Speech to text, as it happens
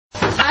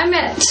I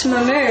met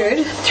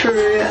Mahmood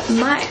through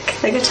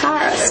Mike, the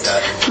guitarist.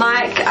 Okay.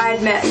 Mike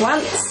I'd met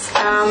once,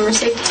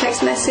 received a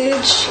text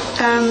message,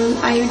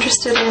 are you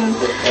interested in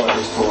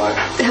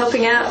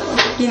helping out,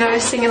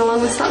 singing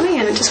along with something,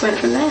 and it just went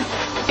from there.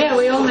 Yeah,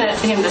 we all met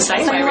him the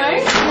same way,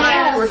 really.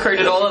 Mike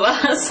recruited all of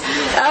us.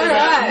 All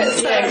right,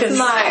 so it's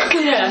Mike.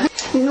 Yeah.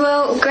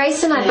 Well,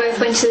 Grace and I both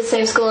went to the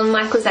same school, and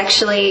Mike was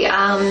actually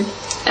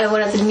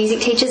one of the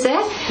music teachers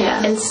there.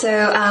 Yeah. And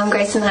so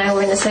Grace and I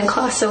were in the same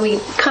class, so we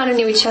kind of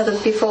knew each other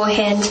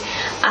beforehand,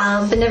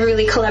 but never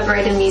really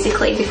collaborated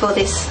musically before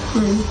this.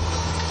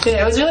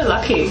 Yeah, it was really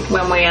lucky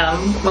when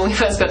we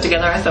first got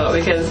together, I thought,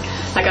 because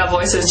our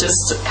voices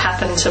just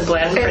happened to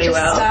blend pretty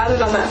well.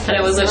 Started on that. And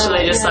it was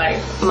literally just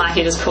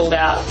Mikey just pulled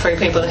out 3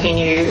 people that he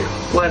knew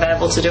weren't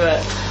able to do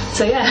it.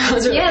 So yeah, it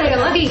was really they got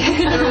lucky.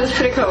 It was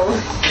pretty cool.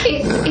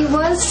 It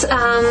was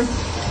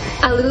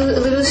a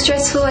little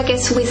stressful, I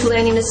guess, with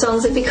learning the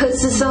songs,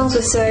 because the songs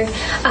were so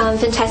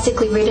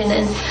fantastically written,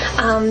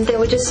 and they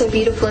were just so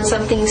beautiful and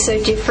something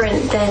so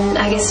different than,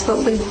 I guess,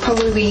 what we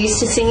probably were used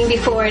to singing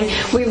before, and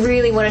we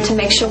really wanted to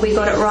make sure we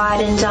got it right,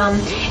 and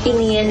in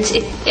the end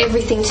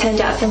everything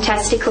turned out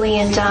fantastically,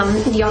 and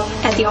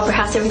at the Opera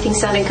House everything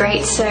sounded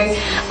great, so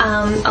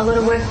a lot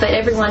of work, but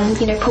everyone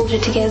pulled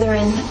it together,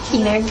 and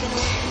it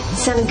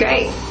sounded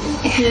great.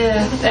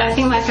 Yeah, I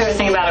think my favourite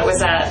thing about it was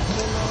that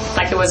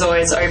it was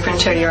always open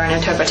to your own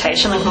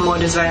interpretation.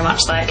 Mahmood is very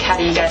much how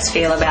do you guys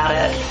feel about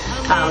it?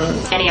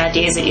 Any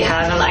ideas that you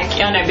have? And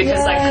I know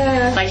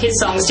because his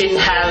songs didn't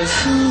have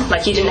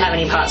he didn't have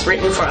any parts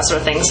written for us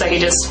sort of thing. So he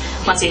just,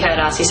 once he heard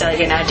us, he started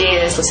getting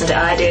ideas, listened to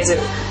our ideas. It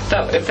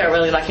felt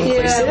really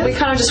inclusive. Yeah, we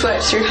kind of just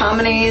worked through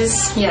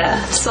harmonies.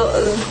 Yeah, sort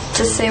of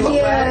to see what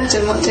worked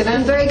and what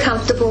didn't. Very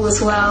comfortable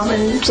as well,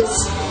 and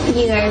just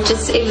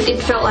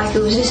it felt like it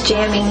was just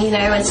jamming,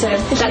 and so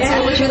that's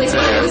what was really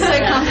good. It was so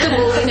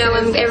comfortable,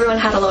 and everyone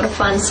had a lot of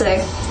fun, so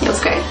it was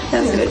great.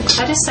 That was good.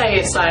 I just say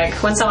it's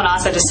when someone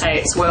asks, I just say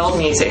it's world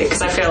music,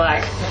 because I feel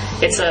like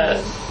it's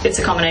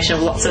a combination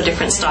of lots of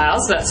different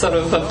styles. That's sort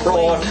of a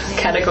broad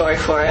category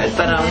for it,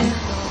 but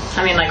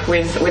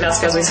with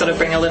us girls, we sort of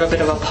bring a little bit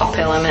of a pop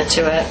element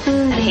to it,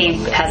 and he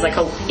has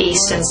a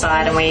eastern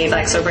side, and we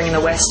sort of bring in the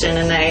western,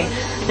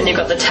 and you've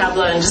got the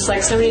tabla, and just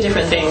so many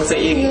different things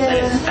that you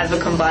ever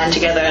combine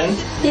together, and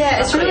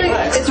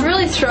it's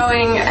really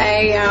throwing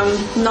a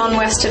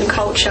non-Western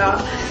culture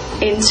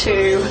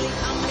into,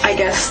 I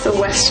guess, the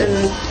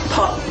Western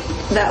pop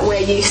that we're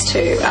used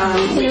to,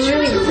 which is a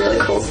really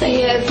cool thing.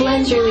 Yeah, it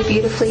blends really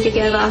beautifully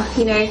together,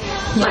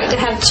 to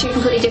have 2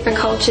 completely different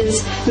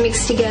cultures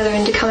mixed together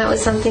and to come out with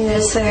something that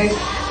is so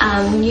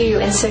new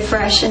and so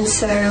fresh and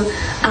so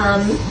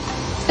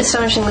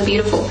astonishingly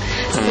beautiful.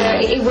 So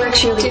it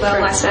works really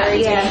well like that.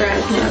 Yeah,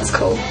 that's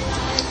cool.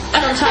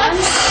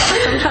 Sometimes.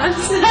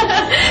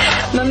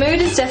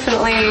 Mahmood is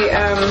definitely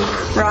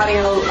writing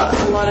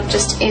a lot of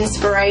just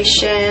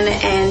inspiration,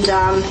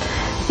 and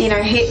he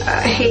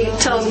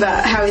tells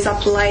about how he's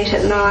up late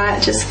at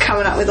night just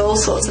coming up with all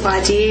sorts of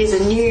ideas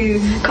and new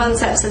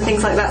concepts and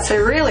things like that. So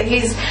really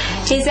he's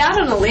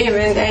out on a limb,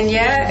 and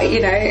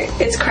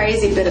it's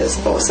crazy, but it's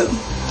awesome.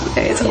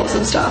 It's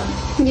awesome stuff.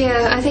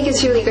 Yeah, I think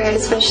it's really great,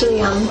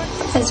 especially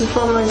as a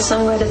performer and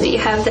songwriter, that you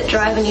have that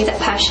drive in you, that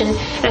passion,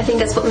 and I think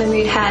that's what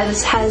Mahmood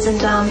has,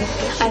 and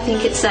I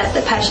think it's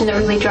the passion that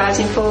really drives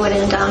him forward,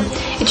 and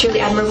it's really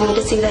admirable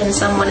to see that in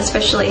someone,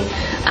 especially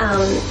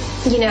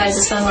as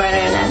a songwriter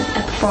and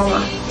a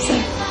performer. So.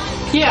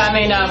 Yeah,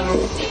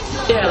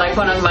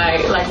 one of my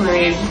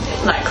Mahmood,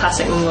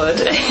 classic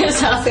Mahmood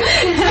is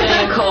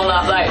getting a call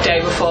up day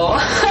before.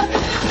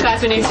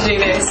 Guys, we need to do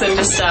this, and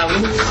just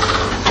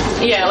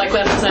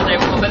let us know day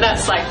before. But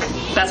that's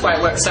why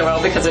it works so well,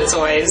 because it's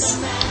always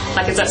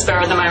it's that spur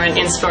of the moment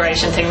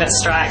inspiration thing that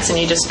strikes, and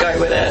you just go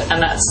with it,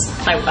 and that's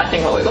I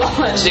think what we've all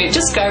learned to do.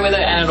 Just go with it,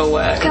 and it'll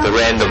work. The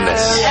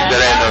randomness.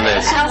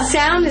 Our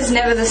sound is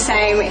never the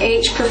same.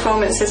 Each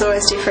performance is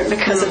always different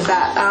because of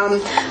that.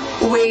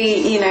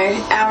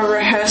 Our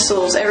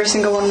rehearsals, every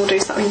single one will do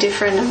something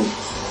different, and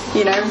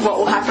what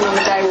will happen on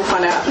the day we'll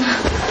find out.